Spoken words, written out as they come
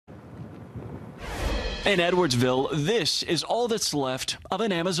In Edwardsville, this is all that's left of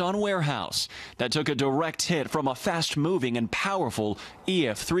an Amazon warehouse that took a direct hit from a fast-moving and powerful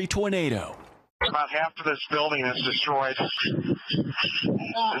EF3 tornado. About half of this building is destroyed.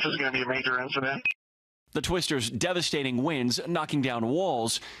 This is going to be a major incident. The twister's devastating winds knocking down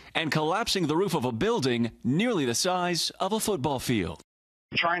walls and collapsing the roof of a building nearly the size of a football field.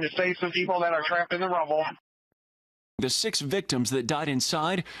 Trying to save some people that are trapped in the rubble. The 6 victims that died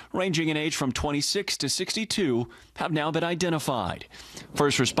inside, ranging in age from 26 to 62, have now been identified.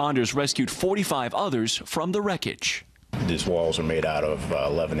 First responders rescued 45 others from the wreckage. These walls are made out of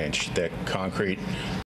 11-inch thick concrete.